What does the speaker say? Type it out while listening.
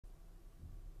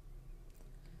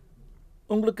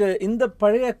உங்களுக்கு இந்த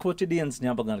பழைய quotidians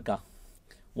ஞாபகம் இருக்கா?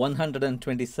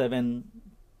 127,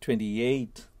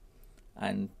 28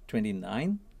 and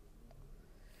 29.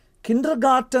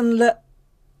 கிண்டர்கார்ட்டனில்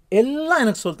எல்லாம்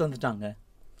எனக்கு சொல்லி தந்துட்டாங்க.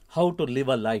 How to live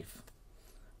a life.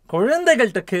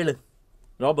 குழந்தைகள்கிட்ட கேளு.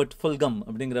 ராபர்ட் ஃபுல்கம்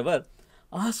அப்படிங்கிறவர்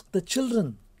ask the children.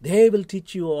 They will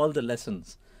teach you all the lessons.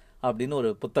 அப்படின்னு ஒரு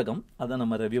புத்தகம், அதை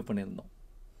நம்ம ரிவ்யூ பண்ணியிருந்தோம்.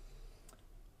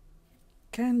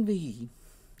 Can we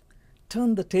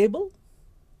turn the table?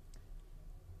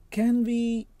 Can we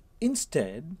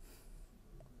instead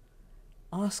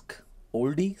ask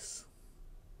oldies?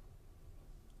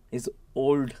 Is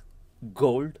old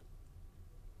gold?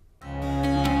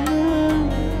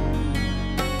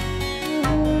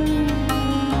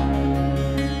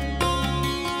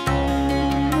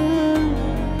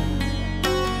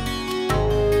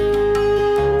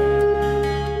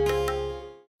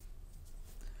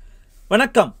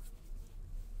 வணக்கம்.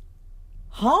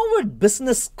 Harvard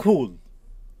Business School,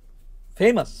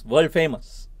 famous, world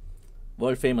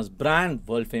famous brand,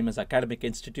 world famous academic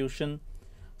institution.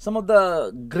 Some of the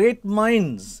great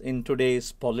minds in today's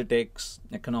politics,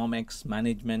 economics,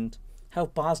 management have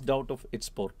passed out of its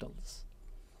portals.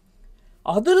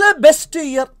 அதில் best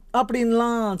year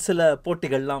அப்படின்லாம் சில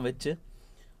போட்டிகள்லாம் வச்சு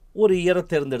ஒரு இயரை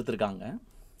தேர்ந்தெடுத்திருக்காங்க.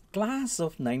 Class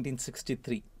of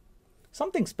 1963.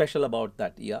 Something special about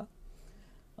that year.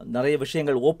 நிறைய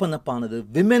விஷயங்கள் open up ஆனது.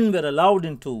 Women where allowed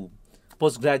in to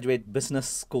post graduate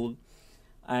business school.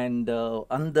 And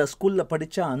அந்த ஸ்கூலில்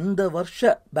படித்த அந்த வருஷ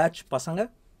பேட்ச் பசங்க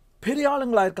பெரிய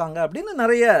ஆளுங்களாக இருக்காங்க அப்படின்னு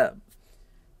நிறைய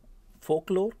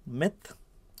folklore, myth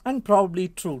and probably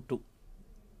true too.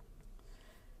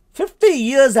 50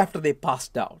 years after they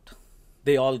passed out,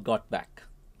 they all got back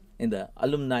in the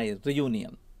alumni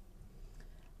reunion.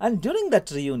 And during that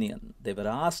reunion, they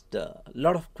were asked a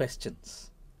lot of questions.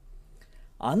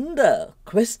 And the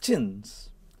questions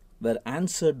were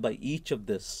answered by each of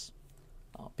these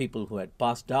people who had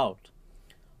passed out.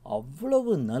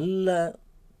 அவ்வளவு நல்ல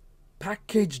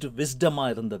packaged wisdom-ஆ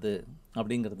இருந்தது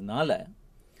அப்படிங்கிறதுனால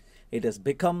it has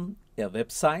become a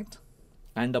website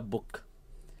and a book.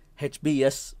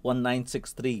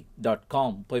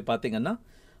 hbs1963.com போய் பார்த்தீங்கன்னா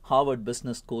Harvard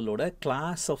business ஸ்கூலோட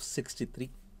class of 63.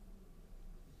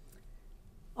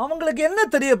 அவங்களுக்கு என்ன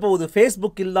தெரிய போகுது?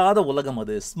 ஃபேஸ்புக் இல்லாத உலகம்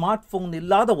அது, ஸ்மார்ட் ஃபோன்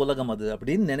இல்லாத உலகம் அது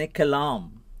அப்படின்னு நினைக்கலாம்.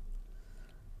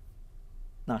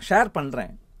 நான் ஷேர்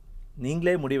பண்ணுறேன்,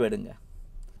 நீங்களே முடிவெடுங்க.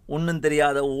 ஒன்றும்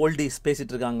தெரியாத ஓல்டிஸ்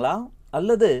பேசிகிட்டு இருக்காங்களா,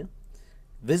 அல்லது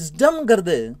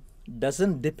விஸ்டம்ங்கிறது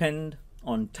doesn't depend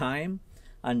on time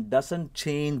and doesn't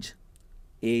change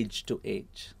age to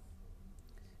age,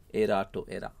 era to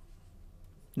era.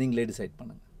 நீங்களே டிசைட்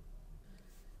பண்ணுங்க.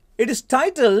 It is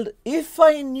titled if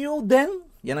I knew தென்.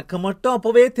 எனக்கு மட்டும்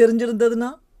அப்போவே தெரிஞ்சிருந்ததுன்னா.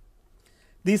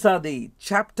 These are the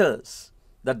chapters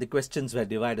that the questions were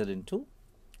divided into.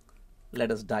 Let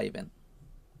us dive in.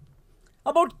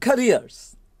 About careers.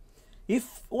 If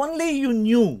only you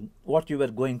knew what you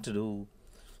were going to do,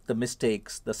 the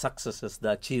mistakes, the successes,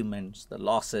 the achievements, the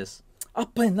losses,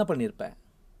 அப்போ என்ன பண்ணியிருப்பேன்?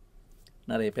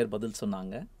 நிறைய பேர் பதில்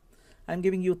சொன்னாங்க. I'm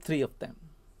giving you 3 of them.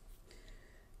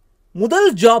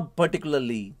 முதல் job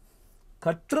particularly,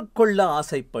 கற்றுக்கொள்ள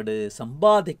ஆசைப்படு,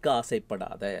 சம்பாதிக்க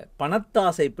ஆசைப்படாத,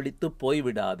 பணத்தாசை பிடித்து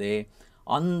போய்விடாதே.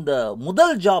 அந்த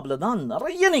முதல் ஜாப்ல தான்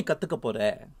நிறைய நீ கற்றுக்க போற.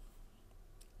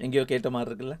 எங்கேயோ கேட்ட மாதிரி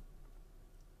இருக்குல்ல?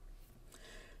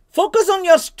 Focus on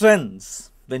your strengths.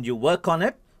 When you work on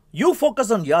it, you focus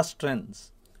on your strengths.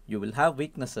 You will have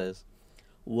weaknesses.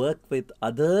 Work with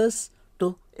others to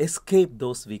escape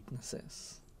those weaknesses.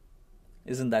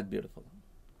 Isn't that beautiful?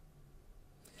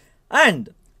 And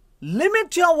limit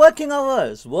your working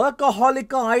hours.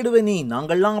 Workaholic ஆயிடுவே நீ.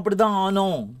 நாங்கள்லாம் அப்படிதான்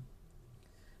ஆனோம்.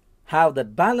 Have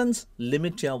that balance.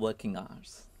 Limit your working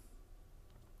hours.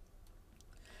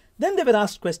 Then they were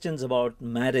asked questions about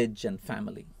marriage and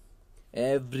family.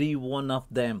 Every one of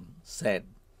them said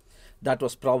that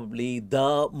was probably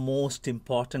the most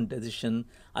important decision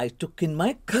I took in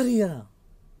my career.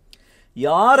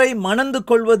 யாரை மணந்து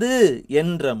கொள்வது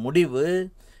என்ற முடிவு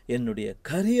என்னுடைய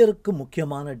கரியருக்கு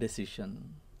முக்கியமான decision.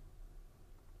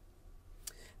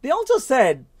 They also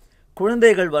said,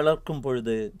 குழந்தைகள் வளர்க்கும்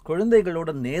பொழுது, குழந்தைகளோட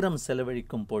நேரம்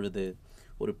செலவழிக்கும் பொழுது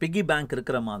ஒரு பிக்கி பேங்க்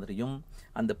இருக்கிற மாதிரியும்,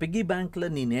 அந்த பிக்கி பேங்க்ல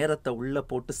நீ நேரத்தை உள்ள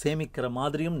போட்டு சேமிக்கிற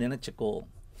மாதிரியும் நினைச்சுக்கோ.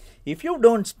 If you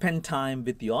don't spend time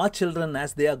with your children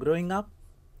as they are growing up,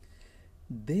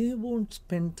 they won't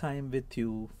spend time with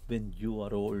you when you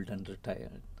are old and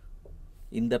retired.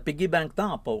 இந்த பிக்கி பேங்க்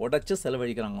தான் அப்போ உடைச்சு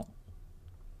செலவழிக்கிறாங்க.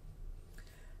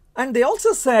 And they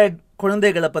also said,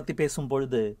 குழந்தைகளை பற்றி பேசும்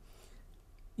பொழுது,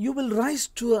 you will rise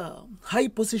to a high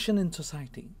position in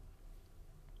society.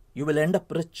 You will end up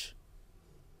rich.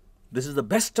 This is the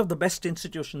best of the best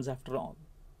institutions after all.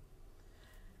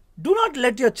 Do not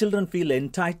let your children feel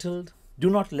entitled. Do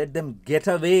not let them get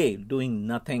away doing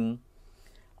nothing.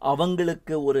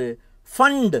 அவங்களுக்கு ஒரு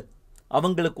fund,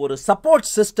 அவங்களுக்கு ஒரு support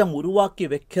system உருவாக்கி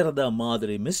வைக்கிறத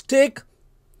மாதிரி mistake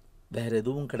வேற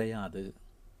எதுவும் கிடையாது.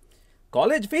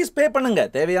 காலேஜ் ஃபீஸ் பே பண்ணுங்க,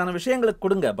 தேவையான விஷயங்களுக்கு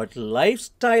கொடுங்க, பட் லைஃப்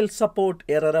ஸ்டைல் சப்போர்ட்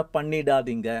எரரை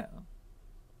பண்ணிடாதீங்க.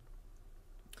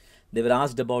 They were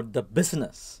asked about the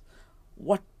business.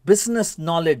 What business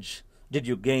knowledge did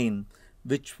you gain,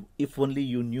 which if only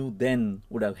you knew then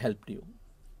would have helped you?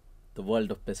 The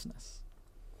world of business.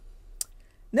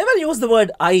 Never use the word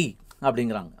I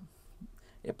அப்படிங்கிறாங்க.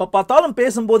 எப்போ பார்த்தாலும்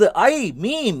பேசும்போது ஐ,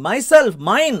 me, myself,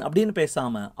 மைன் அப்படின்னு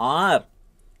பேசாம R,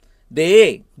 they,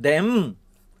 them,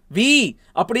 we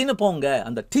அப்படின்னு போங்க.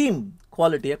 அந்த team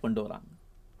குவாலிட்டியை கொண்டு வராங்க.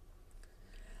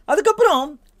 அதுக்கப்புறம்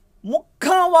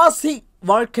முக்காவாசி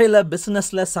வாழ்க்கையில்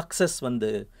பிஸ்னஸில் சக்ஸஸ்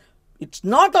வந்து it's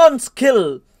not on skill,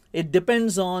 it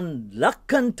depends on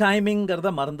luck and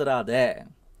டைமிங்கிறத மறந்துடாத.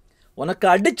 உனக்கு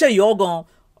அடித்த யோகம்,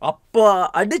 அப்போ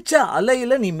அடித்த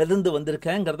அலையில் நீ மிதந்து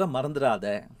வந்திருக்கங்கிறத மறந்துடாத.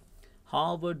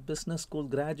 Harvard business school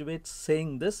graduates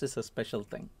saying this is a special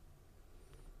thing.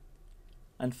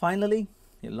 And finally,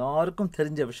 எல்லாருக்கும்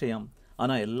தெரிஞ்ச விஷயம்,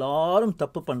 ஆனால் எல்லாரும்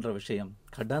தப்பு பண்ணுற விஷயம்,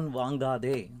 கடன்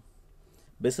வாங்காதே.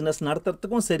 பிஸ்னஸ்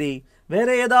நடத்துறதுக்கும் சரி, வேற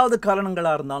ஏதாவது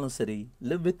காரணங்களாக இருந்தாலும் சரி,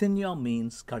 live within your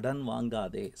means, கடன்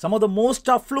வாங்காதே. Some of the most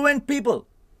affluent people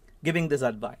giving this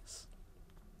advice.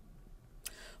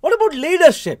 What about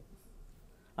leadership?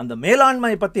 அந்த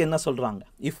மேலாண்மை பற்றி என்ன சொல்றாங்க?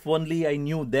 If only I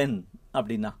knew then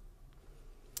அப்படின்னா,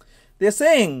 they are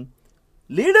saying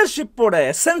leadership ஓட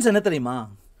essence என்ன தெரியுமா?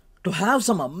 To have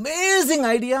some amazing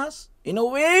ideas,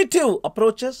 innovative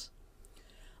approaches,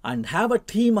 and have a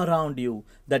team around you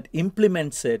that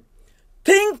implements it,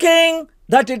 thinking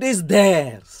that it is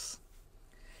theirs.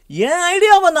 என்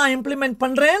ஐடியாவை நான் implement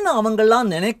பண்ணுறேன்னு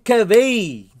அவங்கெல்லாம் நினைக்கவே.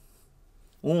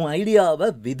 உன் ஐடியாவை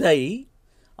விதை,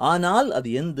 ஆனால் அது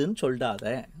எந்துன்னு சொல்லிடாத.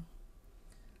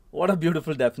 What a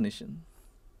beautiful definition.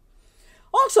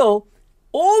 Also,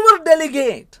 over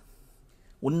delegate.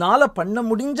 உன்னால் பண்ண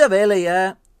முடிஞ்ச வேலையை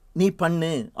நீ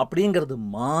பண்ணு அப்படிங்கிறது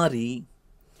மாறி,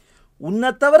 உன்னை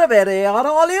தவிர வேற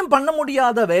யாராலையும் பண்ண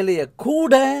முடியாத வேலையை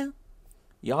கூட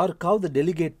யாருக்காவது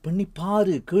டெலிகேட் பண்ணி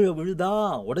பாரு. கீழே விழுதா,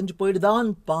 உடஞ்சு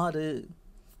போயிடுதான்னு பாரு.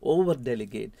 Over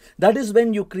delicate. That is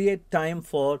when you create time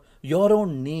for your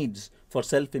own needs, for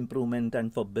self improvement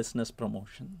and for business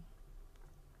promotion.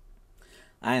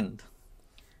 And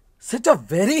set a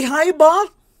very high bar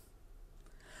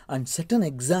and set an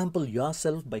example your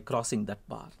self by crossing that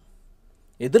பார்.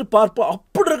 எதிர்பார்ப்பு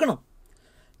அப்படி இருக்கணும்.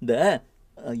 இந்த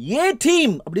ஏ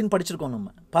team அப்படின்னு படிச்சிருக்கோம், நம்ம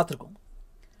பார்த்துருக்கோம்.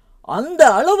 அந்த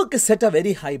அளவுக்கு set a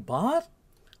very high bar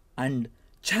and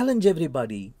challenge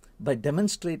everybody by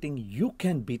demonstrating you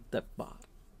can beat that bar.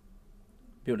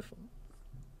 Beautiful.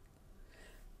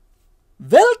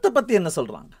 வெல்த்தை பற்றி என்ன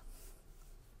சொல்கிறாங்க?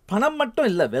 பணம் மட்டும்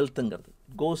இல்லை வெல்த்துங்கிறது,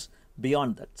 கோஸ்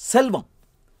beyond that. Selvam.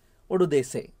 What do they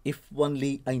say? If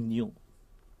only I knew.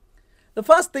 The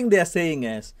first thing they are saying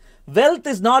is, wealth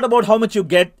is not about how much you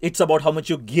get, it's about how much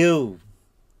you give.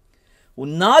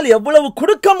 உன்னால் எவ்வளவு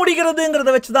கொடுக்க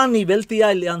முடிகிறதுங்கிறத வச்சு தான் நீ வெல்த்தியா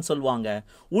இல்லையான்னு சொல்லுவாங்க.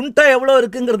 உன்கிட்ட எவ்வளோ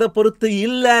இருக்குங்கிறத பொறுத்து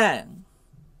இல்லை.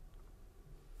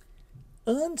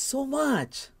 Earn so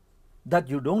much that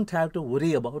you don't have to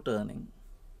worry about earning.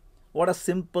 What a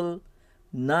simple,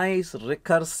 nice,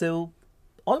 recursive,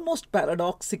 almost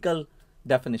paradoxical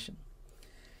definition.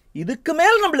 இதுக்கு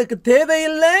மேல் நம்மளுக்கு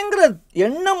தேவையில்லைங்கிற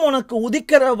எண்ணம் உனக்கு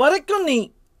உதிக்கிற வரைக்கும் நீ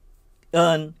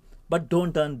earn, but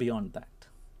don't earn beyond that.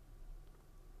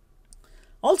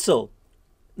 Also,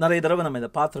 நிறைய தடவை நம்ம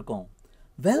இதை பார்த்துருக்கோம்.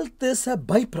 Wealth is a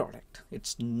byproduct.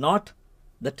 It's not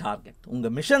the target.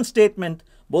 உங்கள் mission statement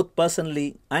both personally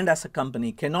and as a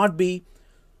company cannot be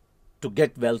to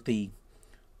get wealthy,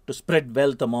 to spread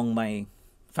wealth among my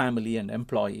family and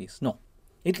employees. No.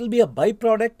 It will be a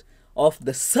byproduct of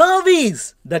the service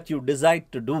that you decide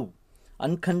to do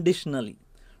unconditionally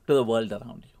to the world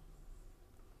around you.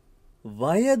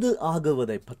 வயது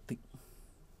ஆகுவதை பற்றி,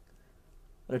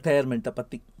 ரிட்டையர்மெண்ட்டை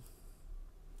பற்றி,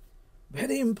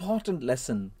 very important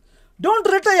lesson. Don't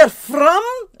retire from,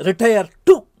 retire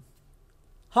to.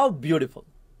 How beautiful.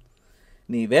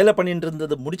 நீ வேலை பண்ணிட்டு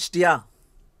இருந்தது முடிச்சிட்டியா?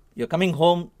 You're coming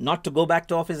home not to go back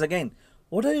to office again.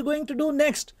 What are you going to do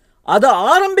next? அதை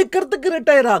ஆரம்பிக்கிறதுக்கு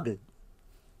ரிட்டையர் ஆகு.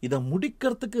 இதை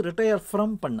முடிக்கிறதுக்கு ரிட்டையர்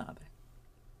ஃப்ரம் பண்ணாத.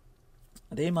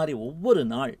 அதே மாதிரி ஒவ்வொரு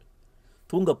நாள்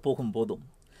தூங்க போகும்போதும்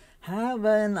have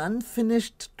an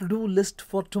unfinished to-do list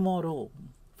for tomorrow,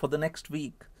 for the next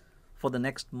week, for the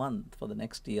next month, for the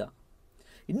next year.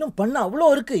 இன்னும் பண்ண அவ்வளோ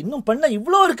இருக்கு, இன்னும் பண்ண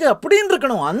இவ்வளோ இருக்கு அப்படின்னு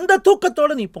இருக்கணும். அந்த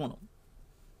தூக்கத்தோடு நீ போகணும்.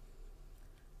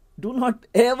 Do not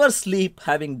ever sleep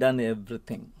having done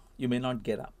everything. You may not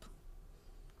get up.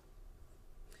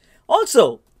 Also,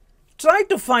 try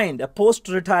to find a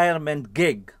post-retirement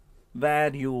gig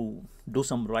where you do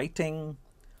some writing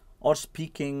or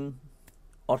speaking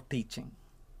or teaching.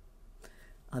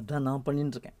 அதான் நான்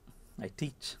பண்ணிட்டு இருக்கேன். I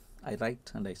teach, I write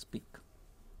and I speak.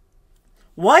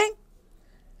 Why?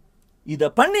 இதை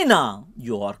பண்ணினா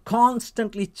you are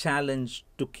constantly challenged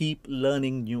to keep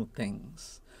learning new things.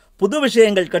 புது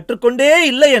விஷயங்கள் கற்றுக்கொண்டே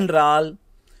இல்லை என்றால்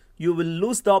you will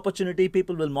lose the opportunity,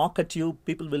 people will mock at you,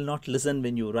 people will not listen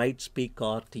when you write, speak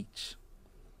or teach.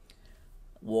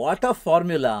 What a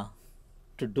formula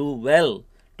to do well,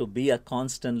 to be a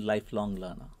constant lifelong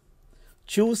learner.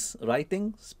 Choose writing,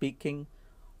 speaking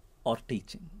or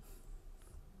teaching.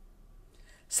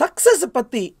 Success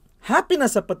பத்தி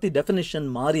happiness பத்தி definition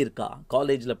மாறி இருக்கா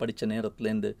காலேஜில் படித்த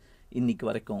நேரத்துலேருந்து இன்னைக்கு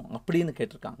வரைக்கும் அப்படின்னு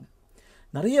கேட்டிருக்காங்க.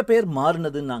 நிறைய பேர்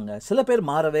மாறினதுன்னாங்க, சில பேர்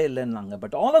மாறவே இல்லைன்னாங்க.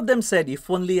 But all of them said, if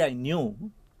only I knew.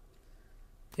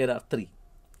 Here are 3.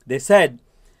 They said,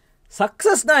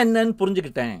 successனா என்னன்னு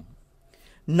புரிஞ்சுக்கிட்டேன்.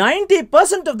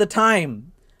 90% of the time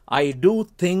I do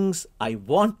things I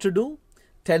want to do.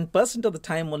 10% of the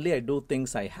time only I do things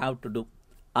I have to do.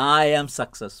 I am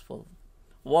successful.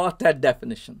 What a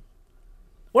definition.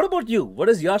 What about you? What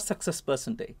is your success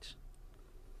percentage?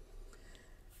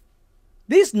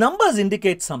 These numbers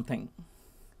indicate something.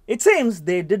 It seems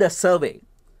they did a survey.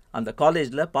 And the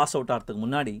college pass out ஆகிறதுக்கு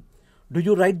முன்னாடி, do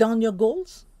you write down your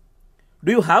goals? Do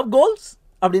you have goals?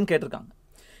 அப்படின்னு கேட்டிருக்காங்க.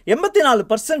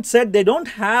 84% said they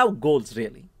don't have goals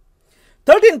really.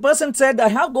 13% said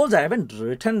I have goals, I haven't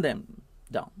written them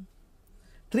down.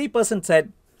 3% said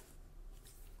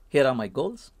here are my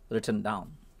goals, written down.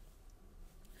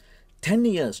 10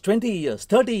 years, 20 years,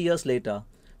 30 years later,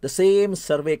 the same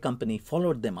survey company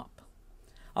followed them up.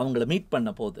 அவங்கள meet பண்ண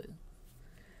போது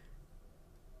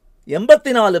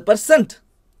 84%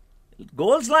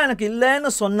 கோல்ஸ்லாம் எனக்கு இல்லைன்னு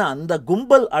சொன்ன அந்த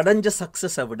கும்பல் அடைஞ்ச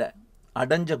சக்ஸஸை விட,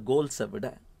 அடைஞ்ச கோல்ஸை விட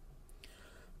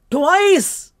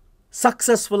ட்வைஸ்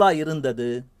சக்ஸஸ்ஃபுல்லாக இருந்தது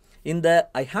இந்த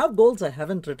I have goals I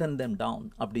haven't return them down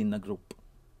அப்படின்ன குரூப்.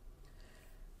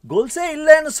 கோல்ஸே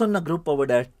இல்லைன்னு சொன்ன குரூப்பை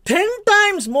விட 10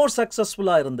 times மோர்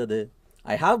சக்ஸஸ்ஃபுல்லாக இருந்தது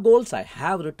I have goals I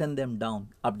have written them down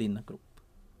அப்படின்ன குரூப்.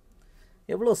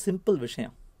 எவ்வளோ சிம்பிள்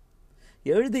விஷயம்.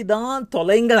 எழுதி தான்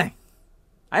தொலைங்களேன்.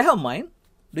 I have mine.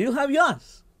 Do you have yours?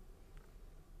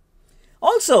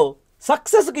 Also,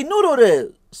 சக்ஸஸுக்கு இன்னொரு ஒரு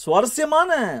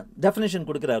சுவாரஸ்யமான டெஃபினேஷன்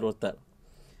கொடுக்குறார் ஒருத்தர்,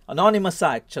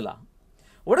 அனானிமஸாக ஆக்சுவலாக.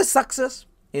 What is success?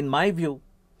 In my view,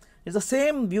 is the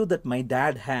same view that my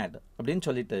dad had. அப்படின்னு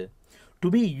சொல்லிட்டு, to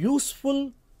be useful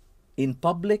in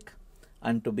public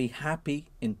and to be happy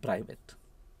in private.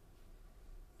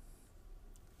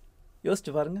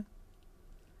 யோசிச்சு பாருங்க.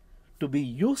 To be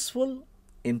useful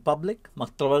in public,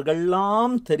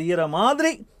 மற்றவர்கள்லாம் தெரிகிற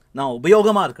மாதிரி நான்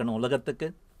உபயோகமாக இருக்கணும் உலகத்துக்கு.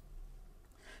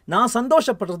 நான்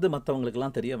சந்தோஷப்படுறது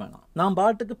மற்றவங்களுக்கெல்லாம் தெரிய வேணாம். நான்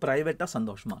பாட்டுக்கு ப்ரைவேட்டாக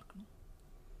சந்தோஷமாக இருக்கணும்.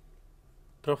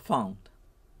 Profound.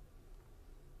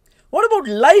 What about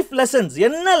life lessons?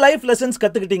 என்ன லைஃப் லெசன்ஸ்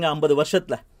கற்றுக்கிட்டீங்க 50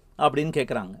 வருஷத்தில் அப்படின்னு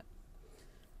கேட்குறாங்க.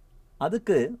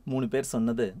 அதுக்கு 3 பேர்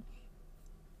சொன்னது,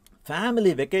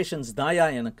 ஃபேமிலி வெக்கேஷன்ஸ் தாயா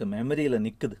எனக்கு மெமரியில்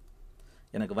நிற்குது.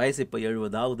 எனக்கு வயசு இப்போ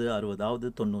 70ஆவது 60ஆவது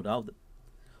 90ஆவது.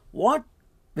 What,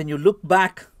 when you look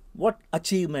back, what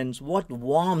achievements, what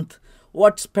warmth,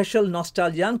 what special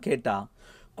nostalgiaன்னு கேட்டா,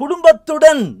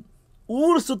 குடும்பத்துடன்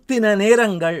ஊர் சுத்தின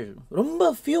நேரங்கள் ரொம்ப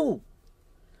few.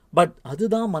 பட்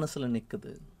அதுதான் மனசில்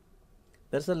நிற்குது.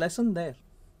 There's a lesson there.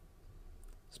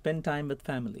 Spend time with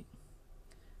family.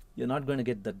 You're not going to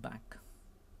get that back.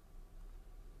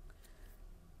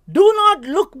 Do not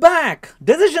look back.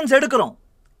 Decisions எடுக்கிறோம்.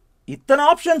 இத்தனை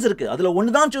ஆப்ஷன்ஸ் இருக்கு. அதில்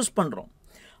ஒன்று தான் சூஸ் பண்ணுறோம்.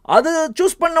 அது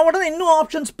சூஸ் பண்ண உடனே இன்னும்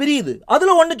ஆப்ஷன்ஸ் பிரியுது.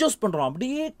 அதில் ஒன்று சூஸ் பண்ணுறோம்.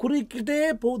 அப்படியே குறிக்கிட்டே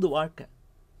போகுது வாழ்க்கை.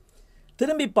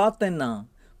 திரும்பி பார்த்தேன்னா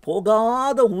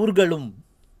போகாத ஊர்களும்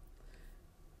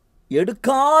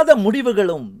எடுக்காத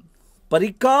முடிவுகளும்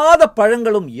பறிக்காத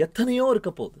பழங்களும் எத்தனையோ இருக்க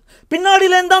போகுது.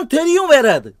 பின்னாடியிலேருந்து தான் தெரியும், வேற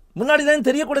அது முன்னாடியிலேருந்து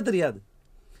தெரியக்கூட தெரியாது.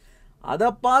 அதை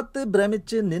பார்த்து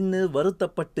பிரமிச்சு நின்று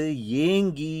வருத்தப்பட்டு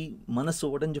ஏங்கி மனசு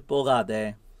உடைஞ்சு போகாத.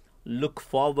 Look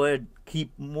forward, keep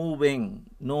moving,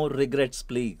 no regrets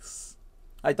please.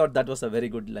 I thought that was a very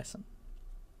good lesson.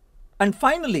 And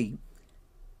finally,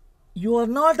 you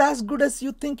are not as good as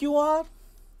you think you are.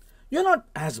 You're not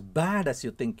as bad as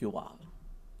you think you are.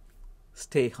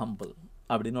 Stay humble.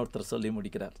 அப்படின்னு ஒருத்தர் சொல்லி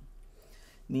முடிக்கிறார்.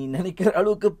 நீ நினைக்கிற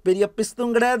அளவுக்கு பெரிய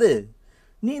பிஸ்தும் கிடையாது,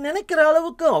 நீ நினைக்கிற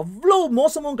அளவுக்கு அவ்வளோ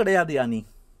மோசமும் கிடையாதுயா, நீ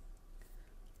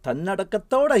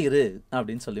தன்னடக்கத்தோட இரு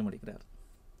அப்படின்னு சொல்லி முடிக்கிறார்.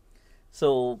 So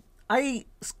I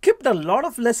skipped a lot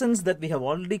of lessons that we have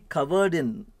already covered in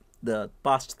the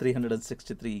past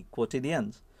 363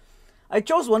 quotidians. I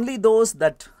chose only those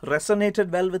that resonated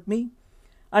well with me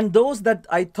and those that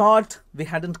I thought we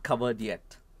hadn't covered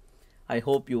yet. I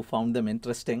hope you found them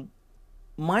interesting.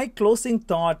 My closing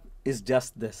thought is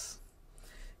just this.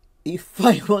 If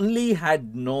I only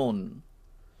had known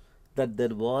that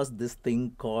there was this thing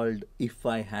called if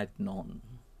I had known.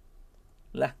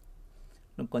 இல்லை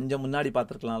இன்னும் கொஞ்சம் முன்னாடி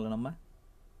பார்த்துருக்கலாம்ல நம்ம.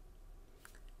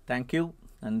 Thank you.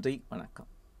 நன்றி. வணக்கம்.